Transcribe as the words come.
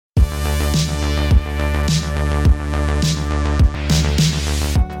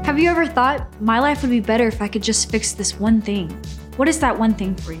you ever thought, my life would be better if I could just fix this one thing? What is that one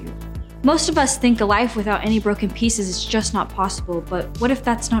thing for you? Most of us think a life without any broken pieces is just not possible, but what if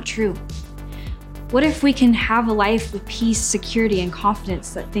that's not true? What if we can have a life with peace, security, and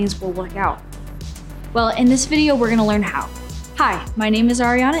confidence that things will work out? Well, in this video, we're gonna learn how. Hi, my name is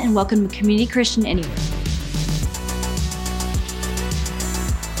Ariana, and welcome to Community Christian Anywhere.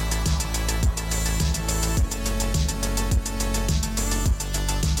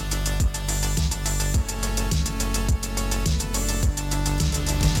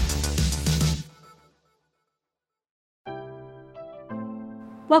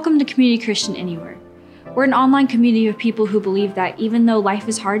 Welcome to Community Christian Anywhere. We're an online community of people who believe that even though life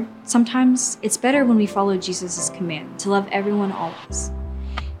is hard, sometimes it's better when we follow Jesus' command to love everyone always.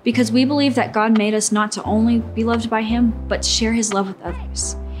 Because we believe that God made us not to only be loved by Him, but to share His love with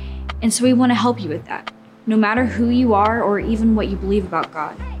others. And so we want to help you with that, no matter who you are or even what you believe about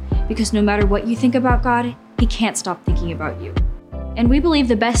God. Because no matter what you think about God, He can't stop thinking about you. And we believe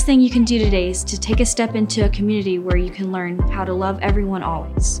the best thing you can do today is to take a step into a community where you can learn how to love everyone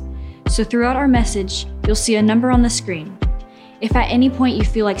always. So throughout our message, you'll see a number on the screen. If at any point you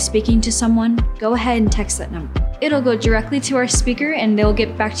feel like speaking to someone, go ahead and text that number. It'll go directly to our speaker and they'll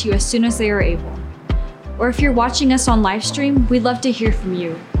get back to you as soon as they are able. Or if you're watching us on live stream, we'd love to hear from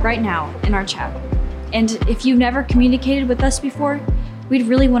you right now in our chat. And if you've never communicated with us before, we'd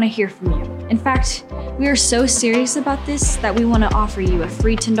really want to hear from you. In fact, we are so serious about this that we want to offer you a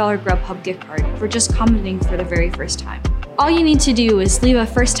free $10 Grubhub gift card for just commenting for the very first time. All you need to do is leave a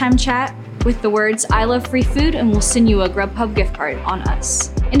first-time chat with the words, "I love free food," and we'll send you a Grubhub gift card on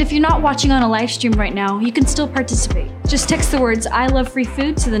us. And if you're not watching on a live stream right now, you can still participate. Just text the words, "I love free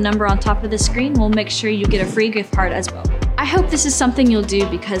food" to the number on top of the screen. We'll make sure you get a free gift card as well. I hope this is something you'll do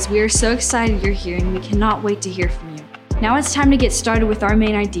because we are so excited you're here and we cannot wait to hear from you. Now it's time to get started with our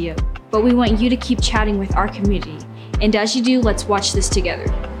main idea, but we want you to keep chatting with our community. And as you do, let's watch this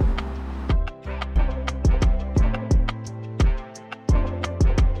together.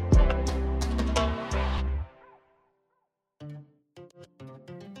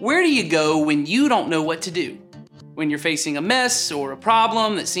 Where do you go when you don't know what to do? When you're facing a mess or a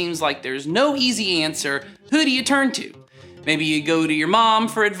problem that seems like there's no easy answer, who do you turn to? Maybe you go to your mom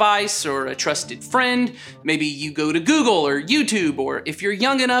for advice or a trusted friend. Maybe you go to Google or YouTube, or if you're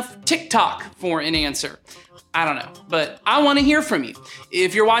young enough, TikTok for an answer. I don't know, but I want to hear from you.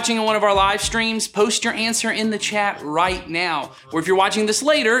 If you're watching one of our live streams, post your answer in the chat right now. Or if you're watching this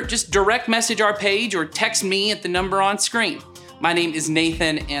later, just direct message our page or text me at the number on screen. My name is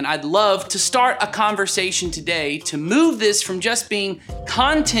Nathan, and I'd love to start a conversation today to move this from just being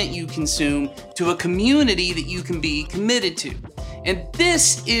content you consume to a community that you can be committed to. And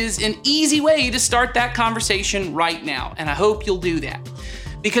this is an easy way to start that conversation right now, and I hope you'll do that.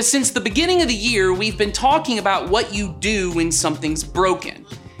 Because since the beginning of the year, we've been talking about what you do when something's broken.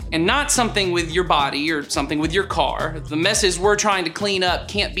 And not something with your body or something with your car. The messes we're trying to clean up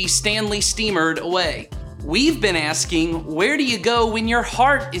can't be Stanley Steamered away. We've been asking, where do you go when your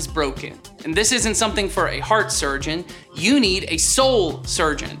heart is broken? And this isn't something for a heart surgeon. You need a soul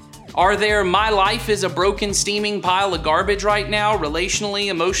surgeon. Are there "my life is a broken steaming pile of garbage right now," relationally,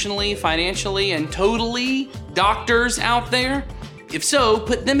 emotionally, financially, and totally doctors out there? If so,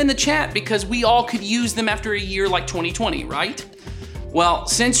 put them in the chat because we all could use them after a year like 2020, right? Well,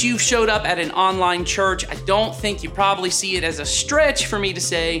 since you've showed up at an online church, I don't think you probably see it as a stretch for me to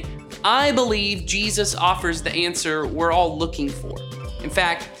say, I believe Jesus offers the answer we're all looking for. In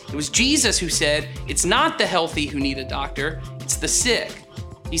fact, it was Jesus who said, it's not the healthy who need a doctor, it's the sick.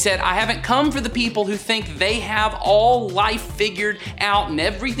 He said, I haven't come for the people who think they have all life figured out and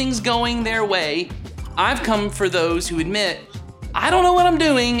everything's going their way. I've come for those who admit, I don't know what I'm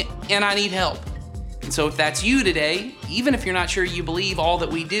doing and I need help. And so if that's you today, even if you're not sure you believe all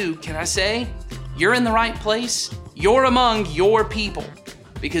that we do, can I say, you're in the right place? You're among your people.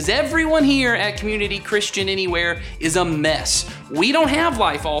 Because everyone here at Community Christian Anywhere is a mess. We don't have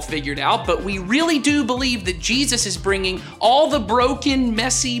life all figured out, but we really do believe that Jesus is bringing all the broken,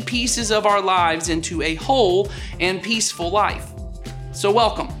 messy pieces of our lives into a whole and peaceful life. So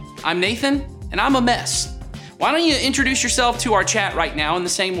welcome. I'm Nathan, and I'm a mess. Why don't you introduce yourself to our chat right now in the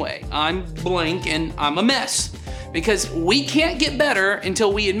same way? I'm blank, and I'm a mess. Because we can't get better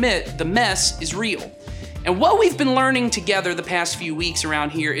until we admit the mess is real. And what we've been learning together the past few weeks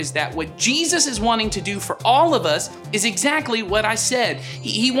around here is that what Jesus is wanting to do for all of us is exactly what I said.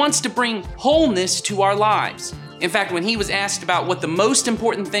 He wants to bring wholeness to our lives. In fact, when he was asked about what the most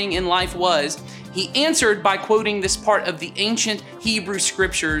important thing in life was, he answered by quoting this part of the ancient Hebrew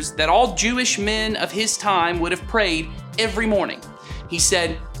scriptures that all Jewish men of his time would have prayed every morning. He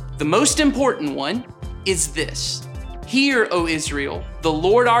said, The most important one is this. Hear, O Israel, the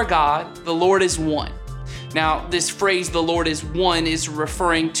Lord our God, the Lord is one. Now, this phrase, the Lord is one, is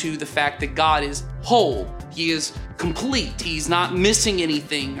referring to the fact that God is whole. He is complete. He's not missing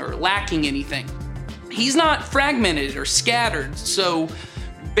anything or lacking anything. He's not fragmented or scattered, so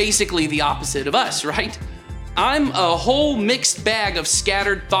basically the opposite of us, right? I'm a whole mixed bag of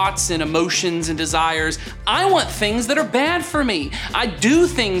scattered thoughts and emotions and desires. I want things that are bad for me. I do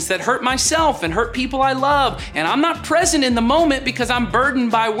things that hurt myself and hurt people I love, and I'm not present in the moment because I'm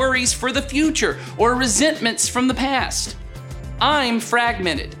burdened by worries for the future or resentments from the past. I'm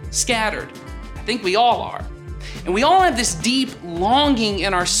fragmented, scattered. I think we all are. And we all have this deep longing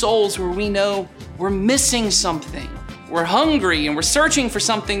in our souls where we know we're missing something. We're hungry and we're searching for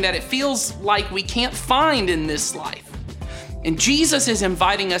something that it feels like we can't find in this life. And Jesus is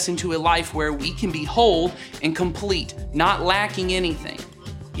inviting us into a life where we can be whole and complete, not lacking anything.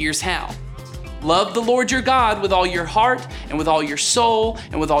 Here's how. Love the Lord your God with all your heart and with all your soul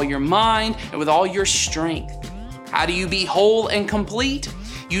and with all your mind and with all your strength. How do you be whole and complete?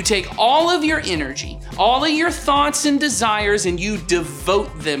 You take all of your energy, all of your thoughts and desires, and you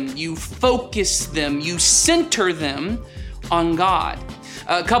devote them, you focus them, you center them on God.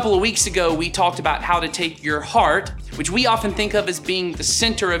 A couple of weeks ago, we talked about how to take your heart, which we often think of as being the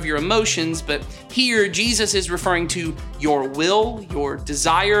center of your emotions, but here Jesus is referring to your will, your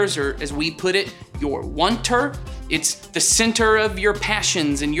desires, or as we put it, your wanter. It's the center of your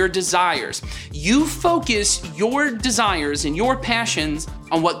passions and your desires. You focus your desires and your passions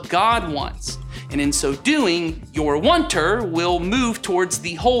on what God wants. And in so doing, your wanter will move towards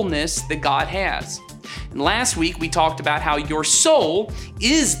the wholeness that God has. And last week, we talked about how your soul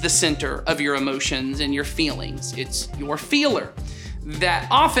is the center of your emotions and your feelings. It's your feeler. That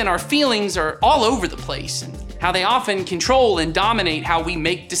often our feelings are all over the place and how they often control and dominate how we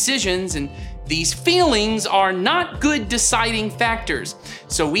make decisions, and these feelings are not good deciding factors.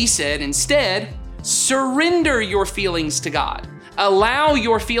 So we said instead, surrender your feelings to God. Allow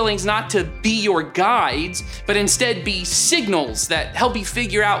your feelings not to be your guides, but instead be signals that help you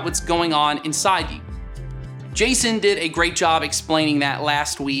figure out what's going on inside you. Jason did a great job explaining that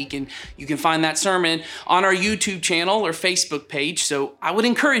last week, and you can find that sermon on our YouTube channel or Facebook page, so I would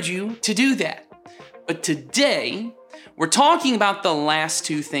encourage you to do that. But today, we're talking about the last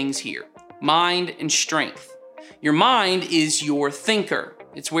two things here, mind and strength. Your mind is your thinker.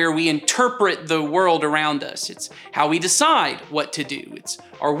 It's where we interpret the world around us. It's how we decide what to do. It's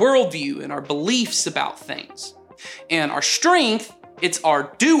our worldview and our beliefs about things. And our strength, it's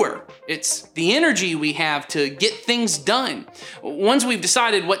our doer. It's the energy we have to get things done. Once we've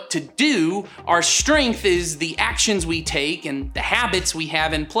decided what to do, our strength is the actions we take and the habits we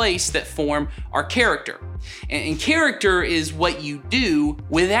have in place that form our character. And character is what you do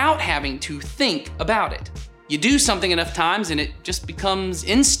without having to think about it. You do something enough times and it just becomes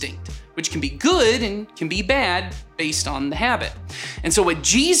instinct, which can be good and can be bad based on the habit. And so what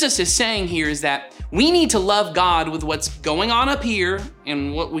Jesus is saying here is that we need to love God with what's going on up here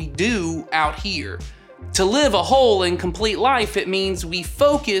and what we do out here. To live a whole and complete life, it means we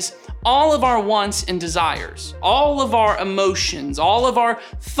focus all of our wants and desires, all of our emotions, all of our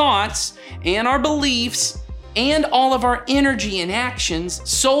thoughts and our beliefs, and all of our energy and actions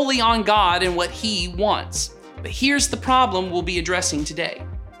solely on God and what He wants. But here's the problem we'll be addressing today.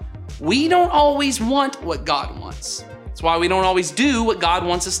 We don't always want what God wants. That's why we don't always do what God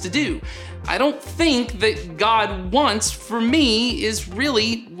wants us to do. I don't think that God wants for me is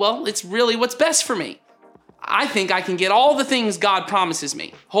really, it's really what's best for me. I think I can get all the things God promises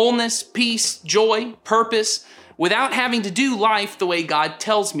me, wholeness, peace, joy, purpose, without having to do life the way God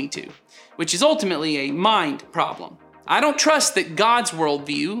tells me to, which is ultimately a mind problem. I don't trust that God's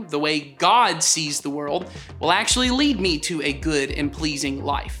worldview, the way God sees the world, will actually lead me to a good and pleasing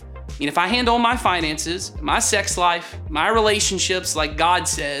life. I mean, if I handle my finances, my sex life, my relationships like God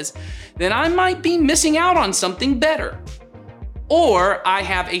says, then I might be missing out on something better. Or I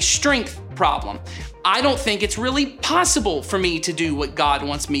have a strength problem. I don't think it's really possible for me to do what God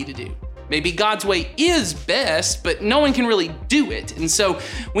wants me to do. Maybe God's way is best, but no one can really do it. And so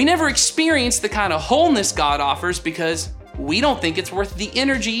we never experience the kind of wholeness God offers because we don't think it's worth the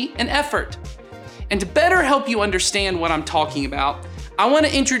energy and effort. And to better help you understand what I'm talking about, I want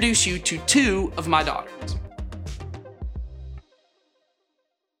to introduce you to two of my daughters.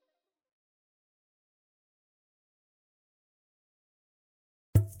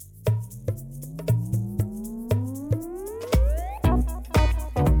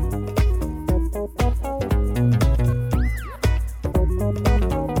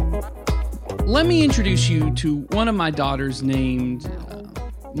 Let me introduce you to one of my daughters named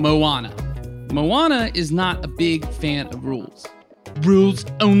Moana. Moana is not a big fan of rules. Rules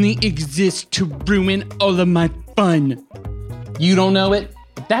only exist to ruin all of my fun. You don't know it?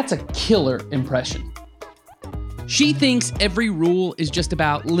 That's a killer impression. She thinks every rule is just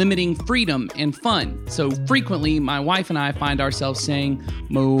about limiting freedom and fun. So frequently, my wife and I find ourselves saying,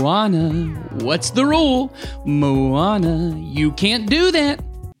 Moana, what's the rule? Moana, you can't do that.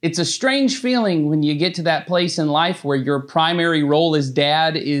 It's a strange feeling when you get to that place in life where your primary role as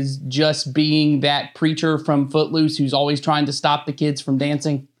dad is just being that preacher from Footloose who's always trying to stop the kids from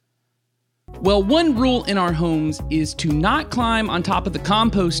dancing. Well, one rule in our homes is to not climb on top of the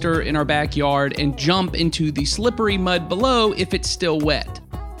composter in our backyard and jump into the slippery mud below if it's still wet.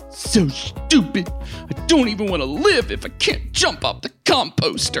 So stupid. I don't even want to live if I can't jump off the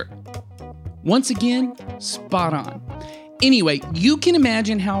composter. Once again, spot on. Anyway, you can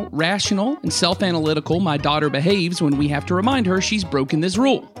imagine how rational and self-analytical my daughter behaves when we have to remind her she's broken this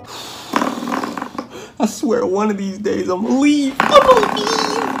rule. I swear one of these days I'm gonna leave.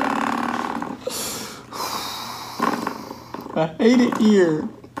 I hate it here.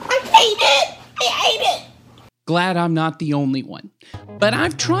 I hate it. Glad I'm not the only one. But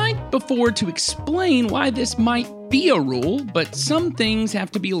I've tried before to explain why this might be a rule, but some things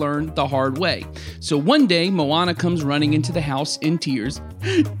have to be learned the hard way. So one day, Moana comes running into the house in tears.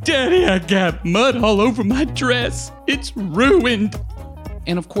 Daddy, I got mud all over my dress. It's ruined.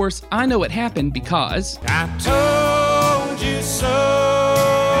 And of course, I know what happened because I told you so.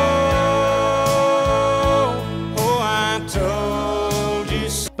 Oh, I told you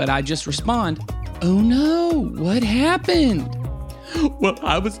so. But I just respond, oh no, what happened? Well,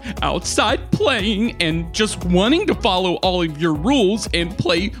 I was outside playing and just wanting to follow all of your rules and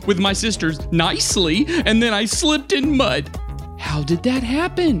play with my sisters nicely, and then I slipped in mud. How did that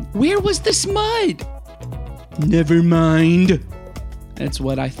happen? Where was this mud? Never mind. That's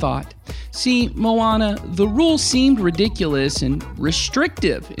what I thought. See, Moana, the rule seemed ridiculous and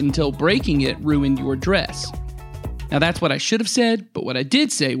restrictive until breaking it ruined your dress. Now that's what I should have said, but what I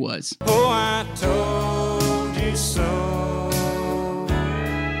did say was, Oh, I told you so.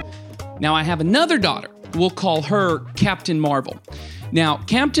 Now I have another daughter. We'll call her Captain Marvel. Now,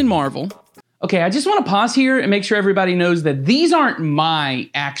 Captain Marvel. Okay, I just want to pause here and make sure everybody knows that these aren't my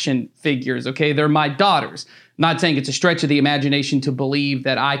action figures, okay? They're my daughter's. I'm not saying it's a stretch of the imagination to believe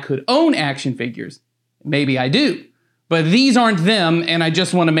that I could own action figures. Maybe I do. But these aren't them, and I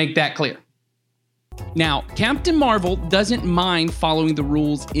just want to make that clear. Now, Captain Marvel doesn't mind following the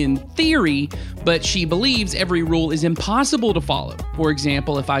rules in theory, but she believes every rule is impossible to follow. For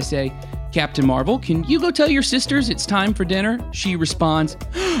example, if I say, Captain Marvel, can you go tell your sisters it's time for dinner? She responds,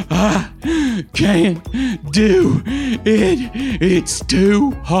 I can't do it. It's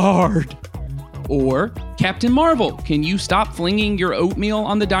too hard. Or, Captain Marvel, can you stop flinging your oatmeal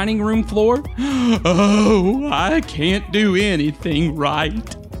on the dining room floor? Oh, I can't do anything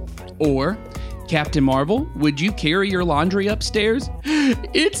right. Or, Captain Marvel, would you carry your laundry upstairs?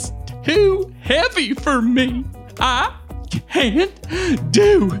 It's too heavy for me. I can't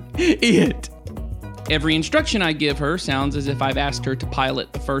do it. Every instruction I give her sounds as if I've asked her to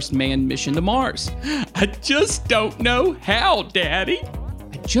pilot the first manned mission to Mars. I just don't know how, Daddy.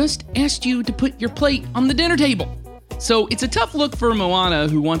 I just asked you to put your plate on the dinner table. So it's a tough look for Moana,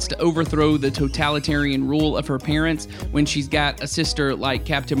 who wants to overthrow the totalitarian rule of her parents when she's got a sister like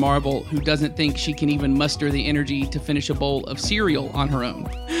Captain Marvel who doesn't think she can even muster the energy to finish a bowl of cereal on her own.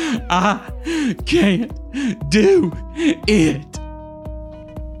 I can't do it.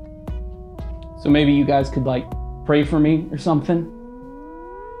 So maybe you guys could pray for me or something.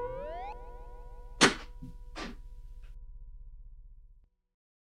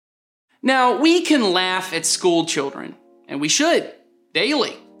 Now, we can laugh at school children, and we should,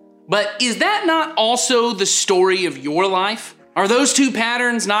 daily. But is that not also the story of your life? Are those two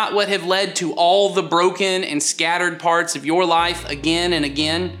patterns not what have led to all the broken and scattered parts of your life again and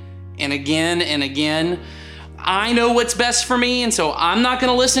again and again and again? I know what's best for me, and so I'm not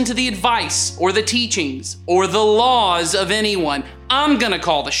gonna listen to the advice or the teachings or the laws of anyone. I'm gonna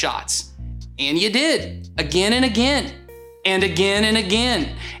call the shots. And you did, again and again. And again and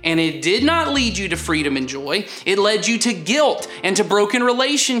again. And it did not lead you to freedom and joy. It led you to guilt and to broken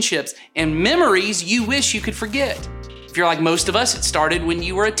relationships and memories you wish you could forget. If you're like most of us, it started when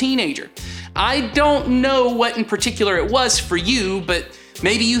you were a teenager. I don't know what in particular it was for you, but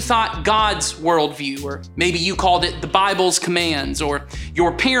maybe you thought God's worldview, or maybe you called it the Bible's commands, or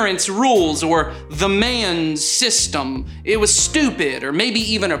your parents' rules, or the man's system. It was stupid, or maybe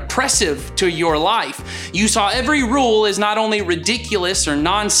even oppressive to your life. You saw every rule as not only ridiculous or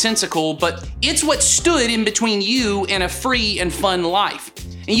nonsensical, but it's what stood in between you and a free and fun life.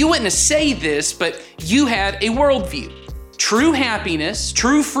 And you wouldn't say this, but you had a worldview. True happiness,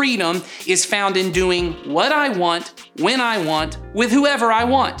 true freedom is found in doing what I want, when I want, with whoever I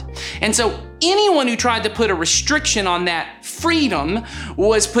want. And so anyone who tried to put a restriction on that freedom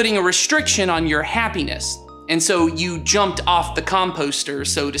was putting a restriction on your happiness. And so you jumped off the composter,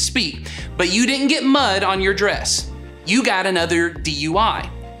 so to speak. But you didn't get mud on your dress. You got another DUI,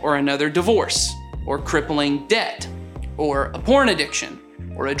 or another divorce, or crippling debt, or a porn addiction,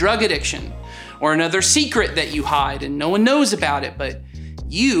 or a drug addiction, or another secret that you hide and no one knows about it, but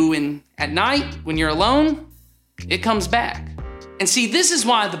you, and at night when you're alone, it comes back. And see, this is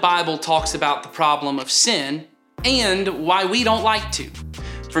why the Bible talks about the problem of sin and why we don't like to.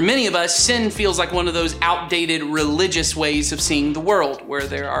 For many of us, sin feels like one of those outdated religious ways of seeing the world, where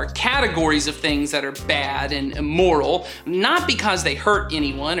there are categories of things that are bad and immoral, not because they hurt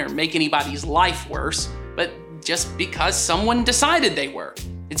anyone or make anybody's life worse, but just because someone decided they were.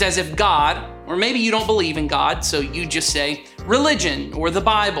 It's as if God, or maybe you don't believe in God, so you just say religion or the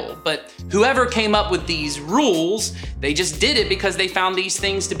Bible, but whoever came up with these rules, they just did it because they found these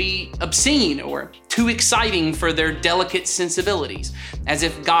things to be obscene or too exciting for their delicate sensibilities, as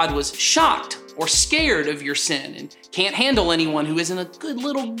if God was shocked or scared of your sin and can't handle anyone who isn't a good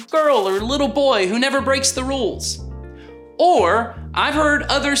little girl or little boy who never breaks the rules. Or I've heard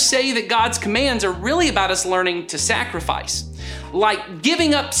others say that God's commands are really about us learning to sacrifice, like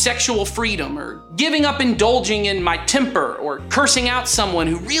giving up sexual freedom or giving up indulging in my temper or cursing out someone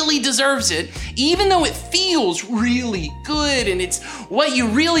who really deserves it, even though it feels really good and it's what you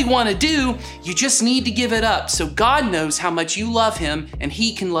really want to do. You just need to give it up so God knows how much you love him and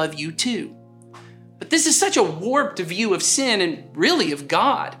he can love you too. But this is such a warped view of sin and really of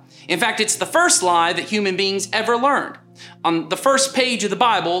God. In fact, it's the first lie that human beings ever learned. On the first page of the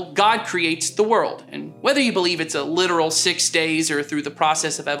Bible, God creates the world. And whether you believe it's a literal 6 days or through the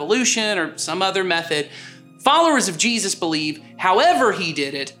process of evolution or some other method, followers of Jesus believe, however he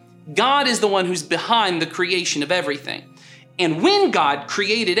did it, God is the one who's behind the creation of everything. And when God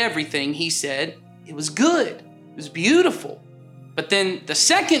created everything, he said, it was good, it was beautiful. But then the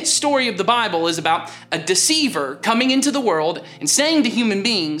second story of the Bible is about a deceiver coming into the world and saying to human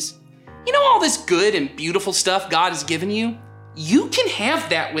beings, you know all this good and beautiful stuff God has given you? You can have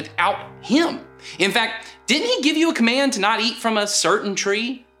that without him. In fact, didn't he give you a command to not eat from a certain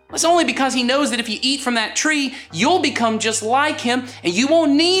tree? It's only because he knows that if you eat from that tree, you'll become just like him and you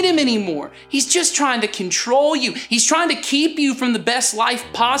won't need him anymore. He's just trying to control you. He's trying to keep you from the best life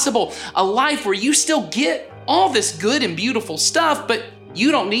possible, a life where you still get all this good and beautiful stuff, but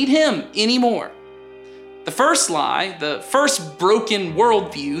you don't need him anymore. The first lie, the first broken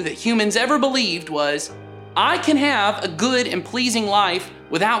worldview that humans ever believed was, I can have a good and pleasing life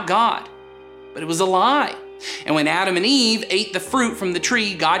without God. But it was a lie. And when Adam and Eve ate the fruit from the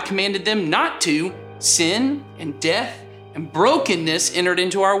tree God commanded them not to, sin and death and brokenness entered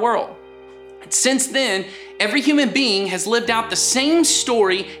into our world. And since then, every human being has lived out the same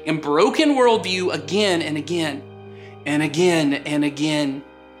story and broken worldview again and again and again and again.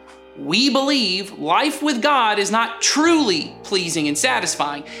 We believe life with God is not truly pleasing and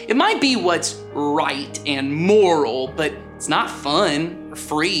satisfying. It might be what's right and moral, but it's not fun or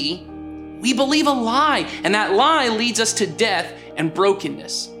free. We believe a lie, and that lie leads us to death and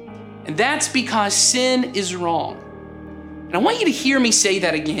brokenness. And that's because sin is wrong. And I want you to hear me say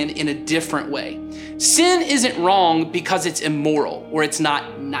that again in a different way. Sin isn't wrong because it's immoral or it's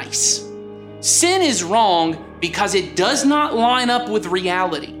not nice. Sin is wrong because it does not line up with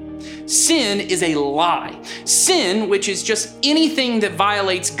reality. Sin is a lie. Sin, which is just anything that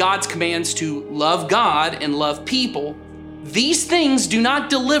violates God's commands to love God and love people, these things do not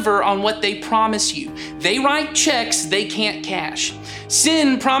deliver on what they promise you. They write checks they can't cash.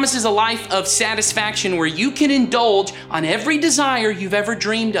 Sin promises a life of satisfaction where you can indulge on every desire you've ever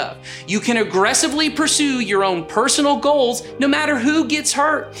dreamed of. You can aggressively pursue your own personal goals no matter who gets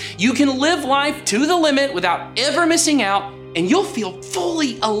hurt. You can live life to the limit without ever missing out, and you'll feel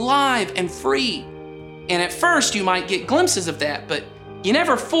fully alive and free. And at first you might get glimpses of that, but you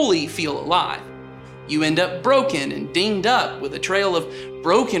never fully feel alive. You end up broken and dinged up with a trail of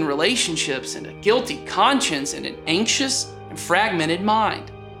broken relationships and a guilty conscience and an anxious and fragmented mind.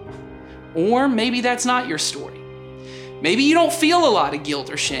 Or maybe that's not your story. Maybe you don't feel a lot of guilt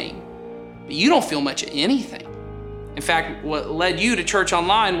or shame, but you don't feel much of anything. In fact, what led you to Church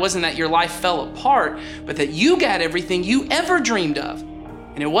Online wasn't that your life fell apart, but that you got everything you ever dreamed of.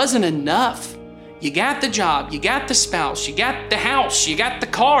 And it wasn't enough. You got the job, you got the spouse, you got the house, you got the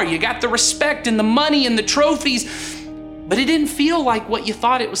car, you got the respect and the money and the trophies, but it didn't feel like what you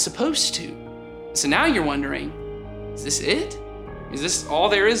thought it was supposed to. So now you're wondering, is this it? Is this all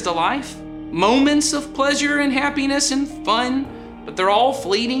there is to life? Moments of pleasure and happiness and fun, but they're all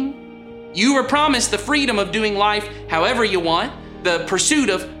fleeting? You were promised the freedom of doing life however you want, the pursuit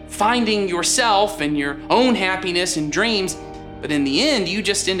of finding yourself and your own happiness and dreams, but in the end, you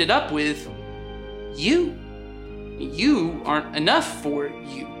just ended up with you. You aren't enough for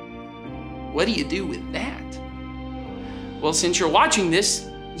you. What do you do with that? Well, since you're watching this,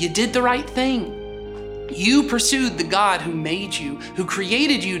 you did the right thing. You pursued the God who made you, who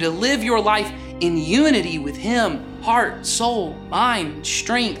created you to live your life in unity with Him, heart, soul, mind,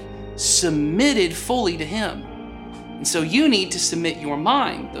 strength, submitted fully to Him. And so you need to submit your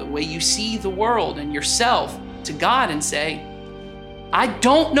mind, the way you see the world and yourself, to God and say, I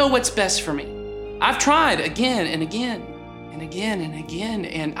don't know what's best for me. I've tried again and again and again and again,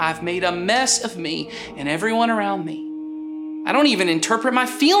 and I've made a mess of me and everyone around me. I don't even interpret my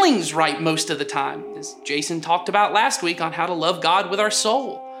feelings right most of the time, as Jason talked about last week on how to love God with our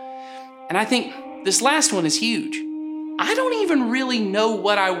soul. And I think this last one is huge. I don't even really know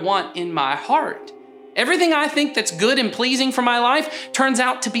what I want in my heart. Everything I think that's good and pleasing for my life turns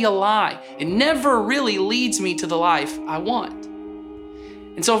out to be a lie. It never really leads me to the life I want.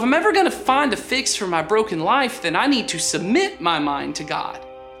 And so if I'm ever going to find a fix for my broken life, then I need to submit my mind to God.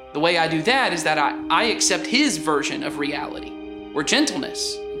 The way I do that is that I accept His version of reality, where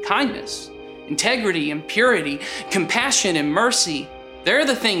gentleness and kindness, integrity and purity, compassion and mercy, they're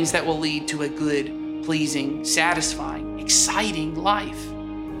the things that will lead to a good, pleasing, satisfying, exciting life.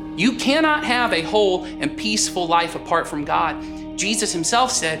 You cannot have a whole and peaceful life apart from God. Jesus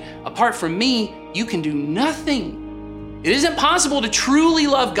Himself said, apart from me, you can do nothing. It isn't possible to truly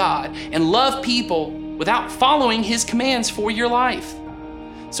love God and love people without following His commands for your life.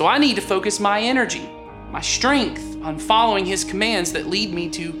 So I need to focus my energy, my strength on following His commands that lead me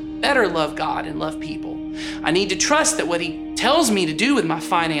to better love God and love people. I need to trust that what He tells me to do with my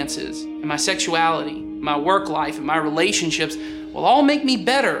finances and my sexuality, my work life and my relationships will all make me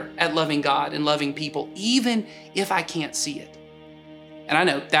better at loving God and loving people, even if I can't see it. And I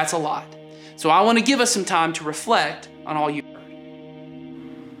know that's a lot. So I want to give us some time to reflect on all you heard.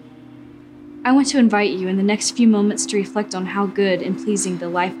 I want to invite you in the next few moments to reflect on how good and pleasing the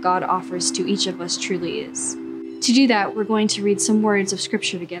life God offers to each of us truly is. To do that, we're going to read some words of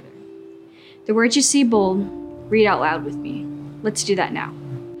Scripture together. The words you see bold, read out loud with me. Let's do that now.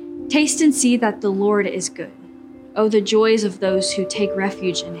 Taste and see that the Lord is good. Oh, the joys of those who take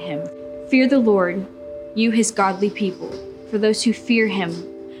refuge in Him. Fear the Lord, you His godly people, for those who fear Him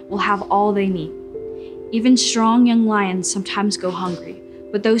will have all they need. Even strong young lions sometimes go hungry,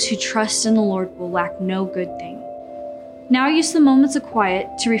 but those who trust in the Lord will lack no good thing. Now use the moments of quiet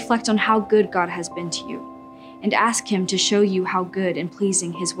to reflect on how good God has been to you, and ask Him to show you how good and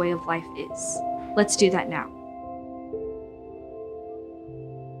pleasing His way of life is. Let's do that now.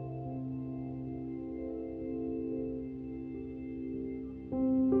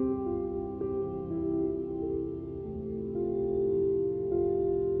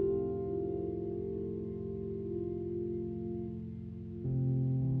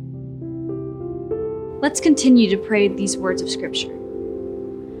 Let's continue to pray these words of Scripture.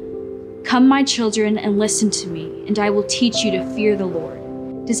 Come, my children, and listen to me, and I will teach you to fear the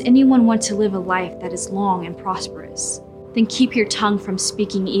Lord. Does anyone want to live a life that is long and prosperous? Then keep your tongue from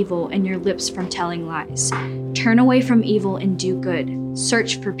speaking evil and your lips from telling lies. Turn away from evil and do good.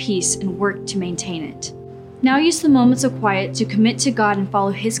 Search for peace and work to maintain it. Now use the moments of quiet to commit to God and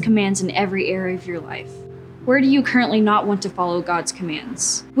follow His commands in every area of your life. Where do you currently not want to follow God's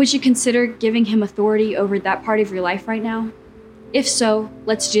commands? Would you consider giving Him authority over that part of your life right now? If so,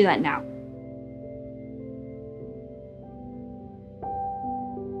 let's do that now.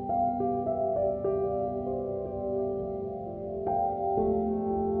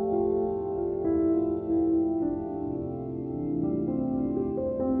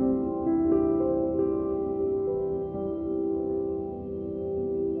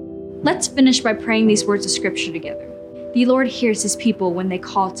 Let's finish by praying these words of Scripture together. The Lord hears His people when they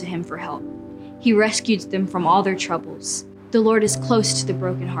call to Him for help. He rescues them from all their troubles. The Lord is close to the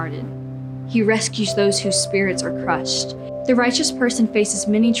brokenhearted. He rescues those whose spirits are crushed. The righteous person faces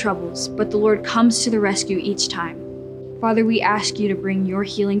many troubles, but the Lord comes to the rescue each time. Father, we ask you to bring your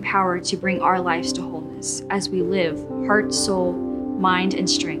healing power to bring our lives to wholeness as we live, heart, soul, mind, and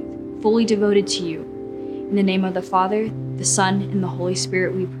strength, fully devoted to you. In the name of the Father, the Son, and the Holy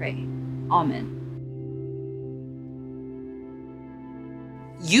Spirit we pray. Amen.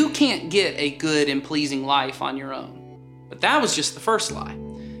 You can't get a good and pleasing life on your own. But that was just the first lie.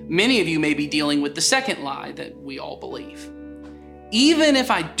 Many of you may be dealing with the second lie that we all believe. Even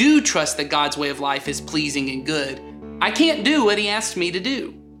if I do trust that God's way of life is pleasing and good, I can't do what he asked me to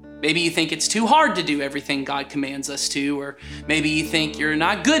do. Maybe you think it's too hard to do everything God commands us to, or maybe you think you're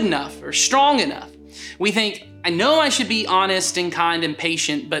not good enough or strong enough. We think, I know I should be honest and kind and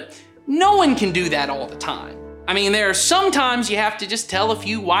patient, but no one can do that all the time. I mean, there are some times you have to just tell a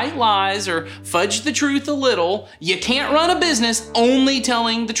few white lies or fudge the truth a little. You can't run a business only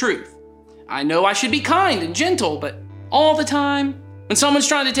telling the truth. I know I should be kind and gentle, but all the time, when someone's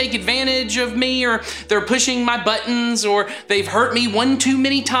trying to take advantage of me, or they're pushing my buttons, or they've hurt me one too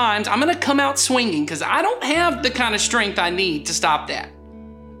many times, I'm gonna come out swinging because I don't have the kind of strength I need to stop that.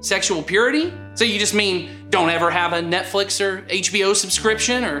 Sexual purity? So you just mean don't ever have a Netflix or HBO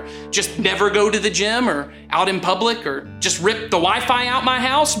subscription, or just never go to the gym or out in public, or just rip the Wi-Fi out my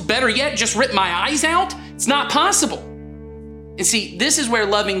house? Better yet, just rip my eyes out? It's not possible. And see, this is where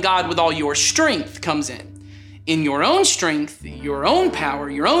loving God with all your strength comes in. In your own strength, your own power,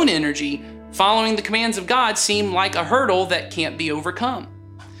 your own energy, following the commands of God seem like a hurdle that can't be overcome.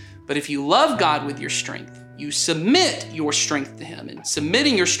 But if you love God with your strength, you submit your strength to Him. And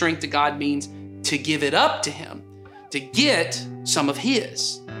submitting your strength to God means to give it up to Him, to get some of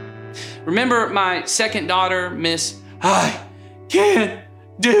His. Remember my second daughter, Miss I can't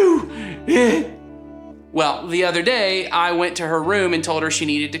do it. Well, the other day, I went to her room and told her she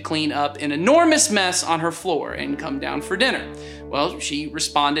needed to clean up an enormous mess on her floor and come down for dinner. Well, she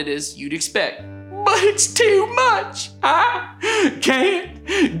responded as you'd expect. But it's too much. I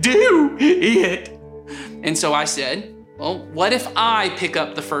can't do it. And so I said, well, what if I pick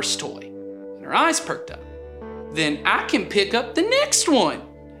up the first toy? And her eyes perked up. Then I can pick up the next one.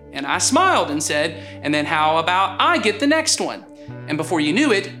 And I smiled and said, and then how about I get the next one? And before you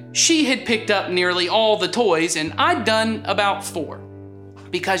knew it, she had picked up nearly all the toys and I'd done about 4.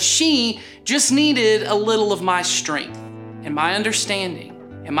 Because she just needed a little of my strength and my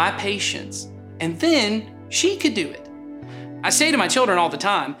understanding and my patience. And then she could do it. I say to my children all the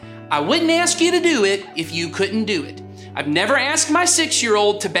time, I wouldn't ask you to do it if you couldn't do it. I've never asked my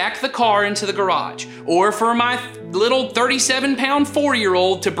 6-year-old to back the car into the garage, or for my little 37-pound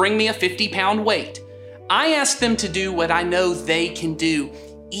 4-year-old to bring me a 50-pound weight. I ask them to do what I know they can do,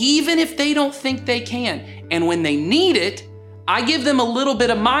 even if they don't think they can. And when they need it, I give them a little bit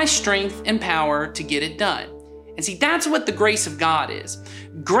of my strength and power to get it done. And see, that's what the grace of God is.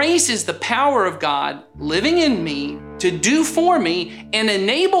 Grace is the power of God living in me to do for me and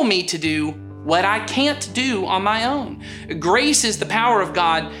enable me to do what I can't do on my own. Grace is the power of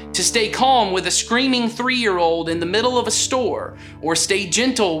God to stay calm with a screaming 3-year-old in the middle of a store, or stay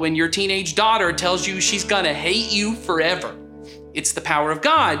gentle when your teenage daughter tells you she's gonna hate you forever. It's the power of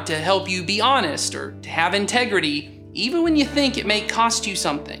God to help you be honest or to have integrity, even when you think it may cost you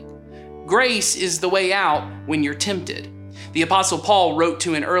something. Grace is the way out when you're tempted. The Apostle Paul wrote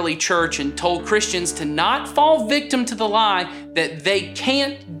to an early church and told Christians to not fall victim to the lie that they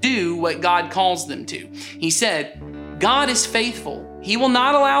can't do what God calls them to. He said, God is faithful. He will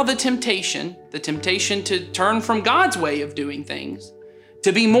not allow the temptation to turn from God's way of doing things,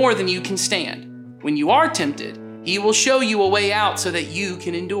 to be more than you can stand. When you are tempted, He will show you a way out so that you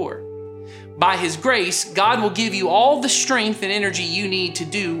can endure. By His grace, God will give you all the strength and energy you need to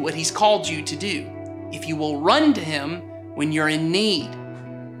do what He's called you to do, if you will run to Him when you're in need.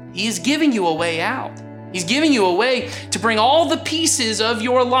 He is giving you a way out. He's giving you a way to bring all the pieces of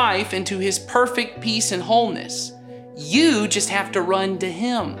your life into His perfect peace and wholeness. You just have to run to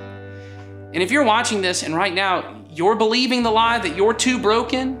Him. And if you're watching this and right now you're believing the lie that you're too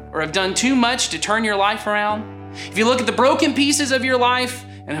broken or have done too much to turn your life around, if you look at the broken pieces of your life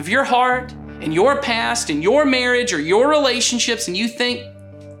and of your heart and your past and your marriage or your relationships and you think,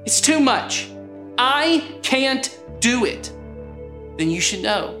 it's too much, I can't do it, then you should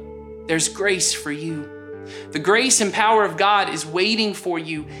know there's grace for you. The grace and power of God is waiting for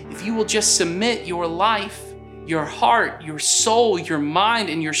you if you will just submit your life, your heart, your soul, your mind,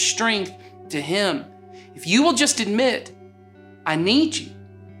 and your strength to Him. If you will just admit, I need you.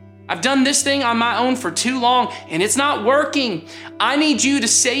 I've done this thing on my own for too long and it's not working. I need you to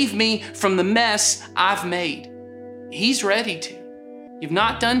save me from the mess I've made. He's ready to. You've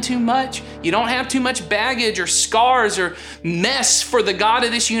not done too much. You don't have too much baggage or scars or mess for the God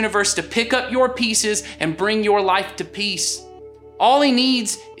of this universe to pick up your pieces and bring your life to peace. All He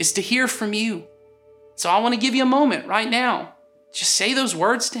needs is to hear from you. So I want to give you a moment right now. Just say those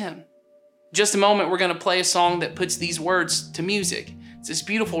words to Him. In just a moment, we're going to play a song that puts these words to music. It's this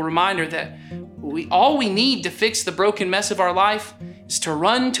beautiful reminder that all we need to fix the broken mess of our life is to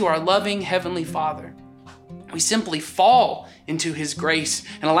run to our loving Heavenly Father. We simply fall into His grace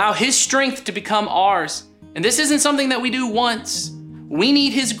and allow His strength to become ours. And this isn't something that we do once. We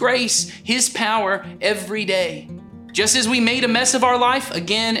need His grace, His power every day. Just as we made a mess of our life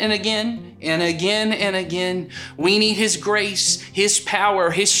again and again and again and again, we need His grace, His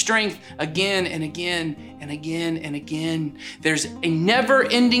power, His strength again and again and again and again. There's a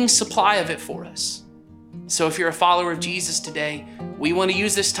never-ending supply of it for us. So if you're a follower of Jesus today, we want to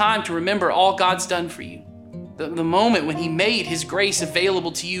use this time to remember all God's done for you. The moment when He made His grace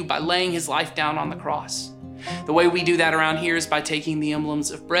available to you by laying His life down on the cross. The way we do that around here is by taking the emblems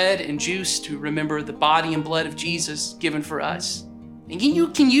of bread and juice to remember the body and blood of Jesus given for us. And you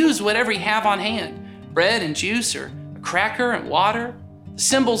can use whatever you have on hand, bread and juice or a cracker and water. The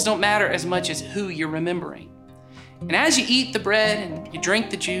symbols don't matter as much as who you're remembering. And as you eat the bread and you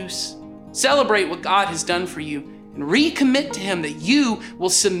drink the juice, celebrate what God has done for you and recommit to Him that you will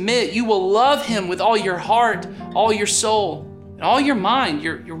submit, you will love Him with all your heart, all your soul, and all your mind,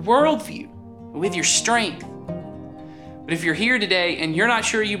 your worldview, and with your strength. But if you're here today and you're not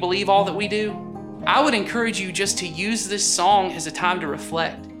sure you believe all that we do, I would encourage you just to use this song as a time to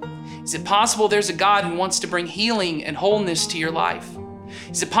reflect. Is it possible there's a God who wants to bring healing and wholeness to your life?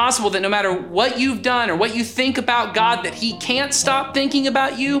 Is it possible that no matter what you've done or what you think about God, that He can't stop thinking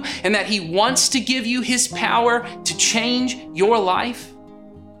about you and that He wants to give you His power to change your life?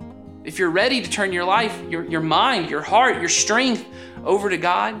 If you're ready to turn your life, your mind, your heart, your strength over to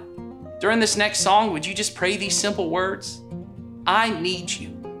God, during this next song, would you just pray these simple words? I need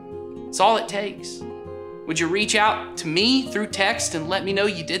you. It's all it takes. Would you reach out to me through text and let me know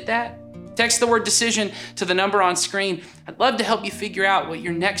you did that? Text the word decision to the number on screen. I'd love to help you figure out what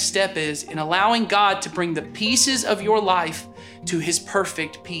your next step is in allowing God to bring the pieces of your life to His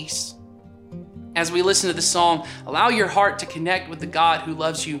perfect peace. As we listen to the song, allow your heart to connect with the God who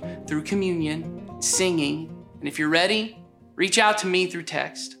loves you through communion, singing, and if you're ready, reach out to me through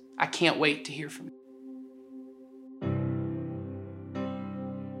text. I can't wait to hear from you.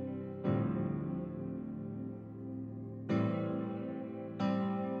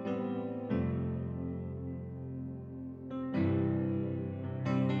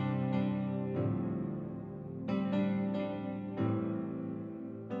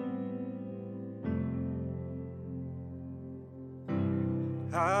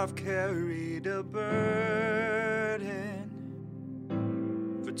 I've carried a burden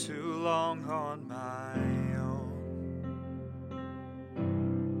for too long on my own.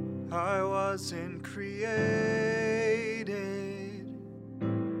 I wasn't created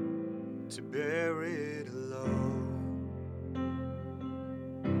to bear it alone.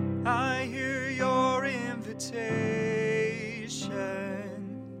 I hear your invitation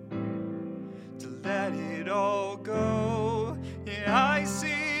to let it all go. Yeah, I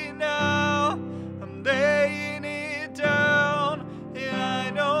see now, I'm laying it down. Yeah,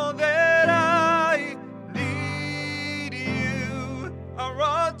 I know that I need you. I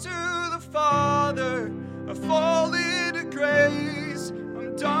run to the Father, I fall into grace.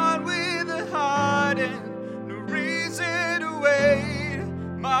 I'm done with the hiding, no reason to wait.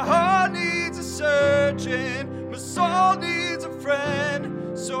 My heart needs a surgeon, my soul needs a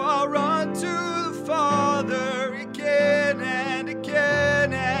friend. So I run to the Father again and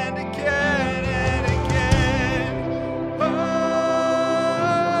again and again and again. Oh,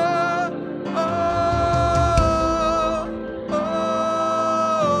 oh, oh.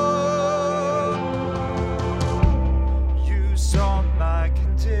 You saw my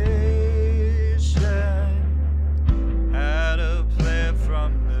condition, had a plan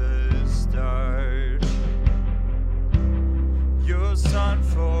from the start. Your Son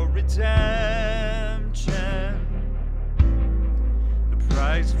for redemption, the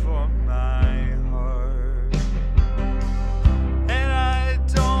price for my heart. And I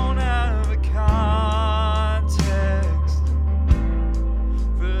don't have a context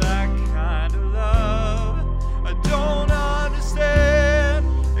for that kind of love. I don't understand,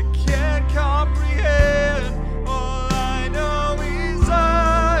 I can't comprehend. All I know is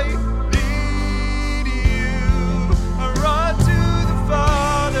I need you. I run to the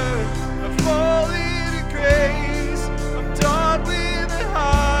Father, I fall into grace. I'm done with the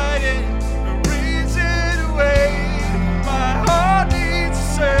hiding, no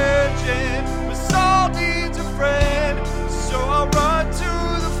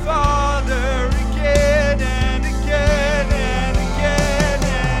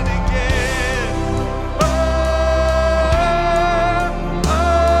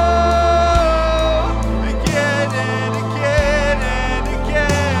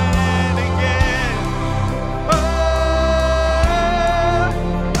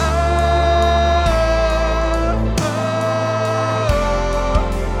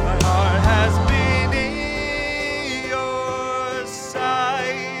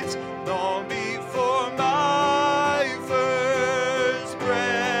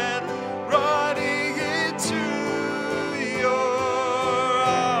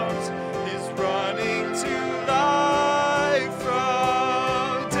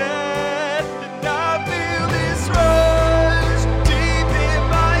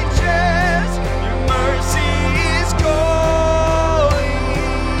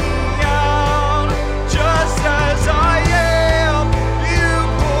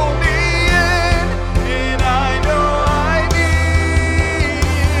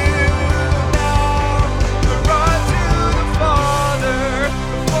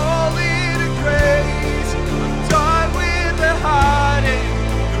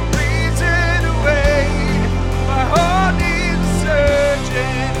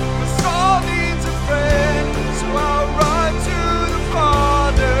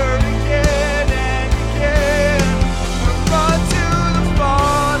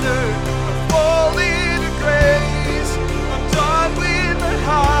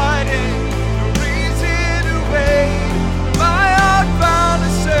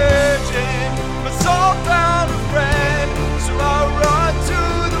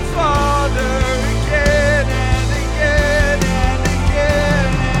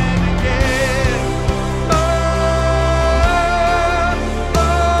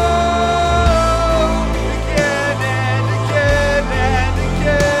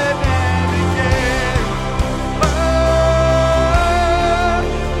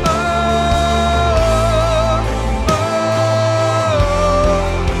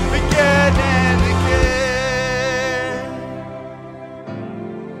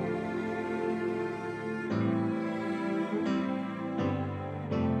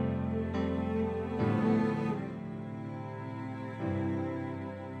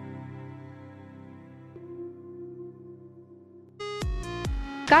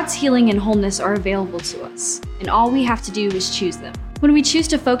God's healing and wholeness are available to us, and all we have to do is choose them. When we choose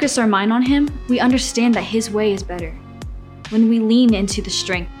to focus our mind on Him, we understand that His way is better. When we lean into the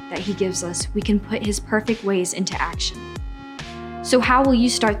strength that He gives us, we can put His perfect ways into action. So how will you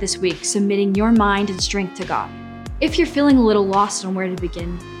start this week submitting your mind and strength to God? If you're feeling a little lost on where to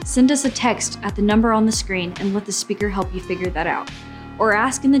begin, send us a text at the number on the screen and let the speaker help you figure that out, or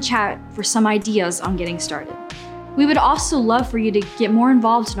ask in the chat for some ideas on getting started. We would also love for you to get more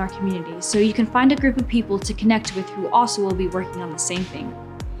involved in our community so you can find a group of people to connect with who also will be working on the same thing.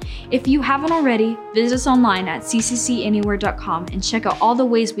 If you haven't already, visit us online at cccanywhere.com and check out all the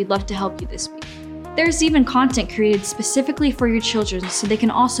ways we'd love to help you this week. There's even content created specifically for your children so they can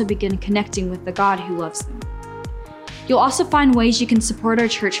also begin connecting with the God who loves them. You'll also find ways you can support our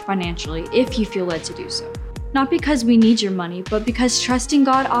church financially if you feel led to do so. Not because we need your money, but because trusting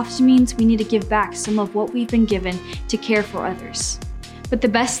God often means we need to give back some of what we've been given to care for others. But the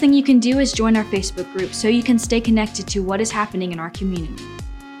best thing you can do is join our Facebook group so you can stay connected to what is happening in our community.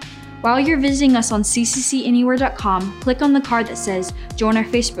 While you're visiting us on cccanywhere.com, click on the card that says Join Our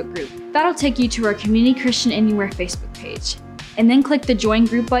Facebook Group. That'll take you to our Community Christian Anywhere Facebook page. And then click the Join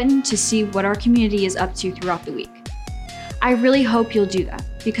Group button to see what our community is up to throughout the week. I really hope you'll do that,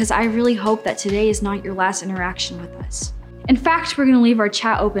 because I really hope that today is not your last interaction with us. In fact, we're going to leave our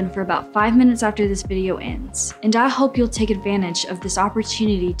chat open for about 5 minutes after this video ends, and I hope you'll take advantage of this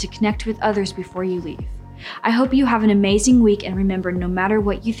opportunity to connect with others before you leave. I hope you have an amazing week, and remember, no matter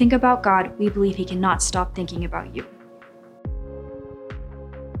what you think about God, we believe He cannot stop thinking about you.